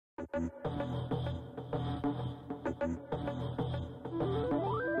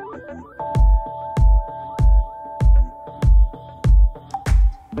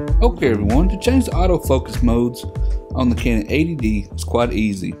Okay everyone, to change the autofocus modes on the Canon 80D is quite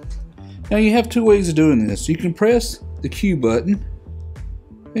easy. Now you have two ways of doing this. You can press the Q button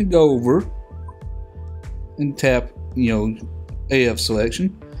and go over and tap, AF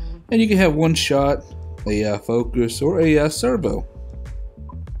selection, and you can have one shot, AF focus, or AF servo.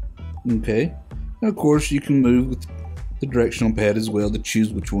 Okay, and of course you can move with the directional pad as well to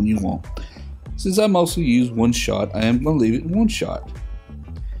choose which one you want. Since I mostly use one shot, I am going to leave it in one shot.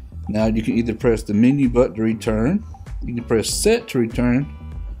 Now you can either press the menu button to return, you can press set to return,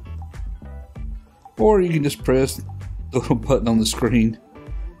 or you can just press the little button on the screen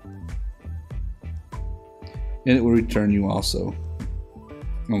and it will return you also.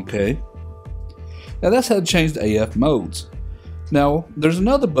 Okay, now that's how to change the AF modes. Now there's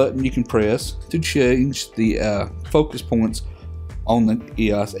another button you can press to change the focus points on the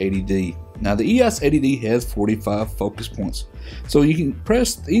EOS 80D. Now the EOS 80D has 45 focus points, so you can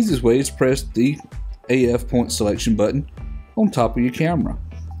press, the easiest way is press the AF point selection button on top of your camera.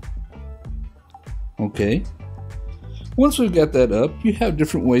 Okay, once we've got that up, you have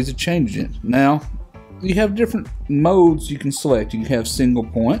different ways of changing it. Now you have different modes you can select. You can have single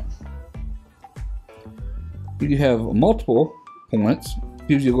point, you can have multiple points,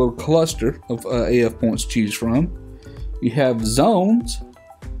 gives you a little cluster of AF points to choose from. You have zones,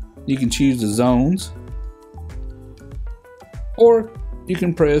 you can choose the zones, or you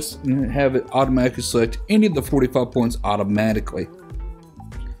can press and have it automatically select any of the 45 points automatically.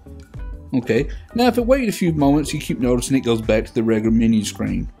 Okay, now if it waits a few moments, you keep noticing it goes back to the regular menu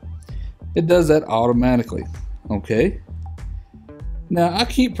screen. It does that automatically. Okay, now I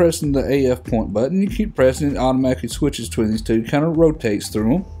keep pressing the AF point button, you keep pressing it, automatically switches between these two, kind of rotates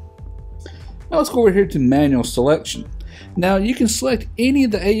through them. Now let's go over here to manual selection. Now you can select any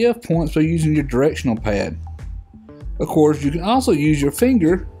of the AF points by using your directional pad. Of course, you can also use your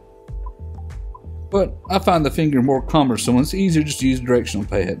finger, but I find the finger more cumbersome. It's easier just to use the directional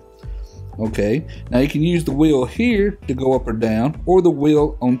pad. Okay, now you can use the wheel here to go up or down, or the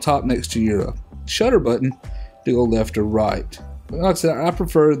wheel on top next to your shutter button to go left or right. But like I said, I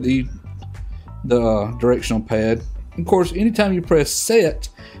prefer the directional pad. Of course, anytime you press set,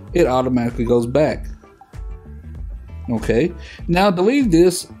 it automatically goes back. Okay, now to leave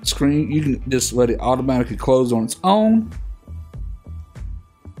this screen, you can just let it automatically close on its own,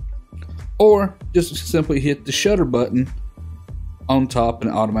 or just simply hit the shutter button on top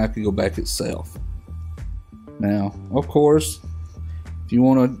and automatically go back itself. Now, of course, if you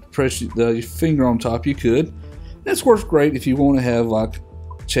want to press your finger on top, you could. This works great if you want to have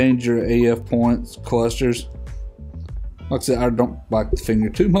change your AF points, clusters. Like I said, I don't like the finger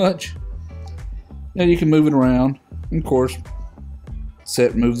too much. Now you can move it around. And of course,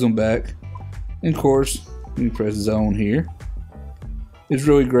 set moves them back. And of course, you can press zone here. It's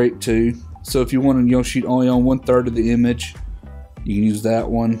really great too. So if you want to shoot only on 1/3 of the image, you can use that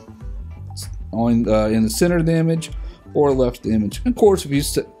one on in the center of the image or left of the image. And of course, if you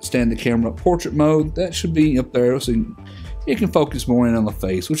stand the camera up portrait mode, that should be up there so you can focus more in on the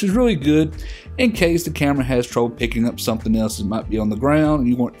face, which is really good in case the camera has trouble picking up something else that might be on the ground and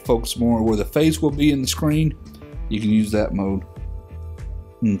you want to focus more where the face will be in the screen. You can use that mode.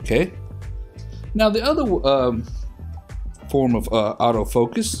 Okay. Now the other form of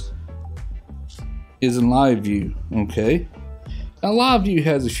autofocus is in live view. Okay. Now live view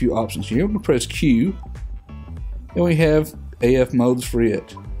has a few options here. We're going to press Q, and we have AF modes for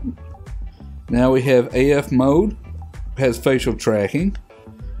it. Now we have AF mode, has facial tracking.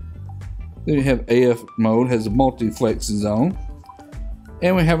 Then we have AF mode, has a multi-flex zone,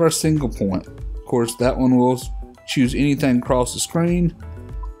 and we have our single point. Of course, that one will choose anything across the screen.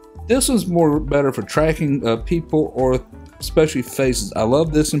 This one's better for tracking people or especially faces. I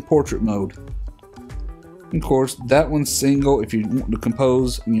love this in portrait mode. Of course, that one's single. If you want to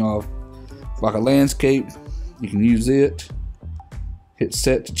compose, like a landscape, you can use it. Hit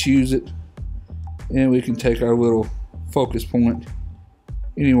set to choose it, and we can take our little focus point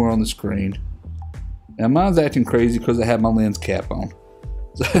anywhere on the screen. Now mine's acting crazy because I have my lens cap on,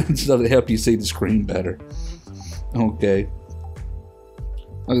 so to help you see the screen better. Okay,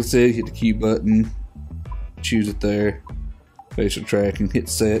 like I said, hit the Q button, choose it there. Facial tracking, hit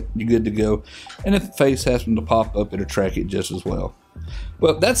set, you're good to go. And if the face happens to pop up, it'll track it just as well.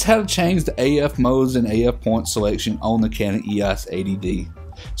 Well, that's how to change the AF modes and AF point selection on the Canon EOS 80D.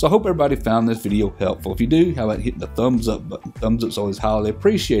 So I hope everybody found this video helpful. If you do, how about hitting the thumbs up button? Thumbs up's always highly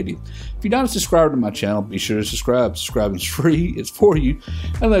appreciated. If you're not a subscriber to my channel, be sure to subscribe. Subscribing is free, it's for you,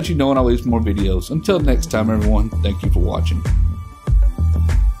 and let you know when I release more videos. Until next time, everyone, thank you for watching.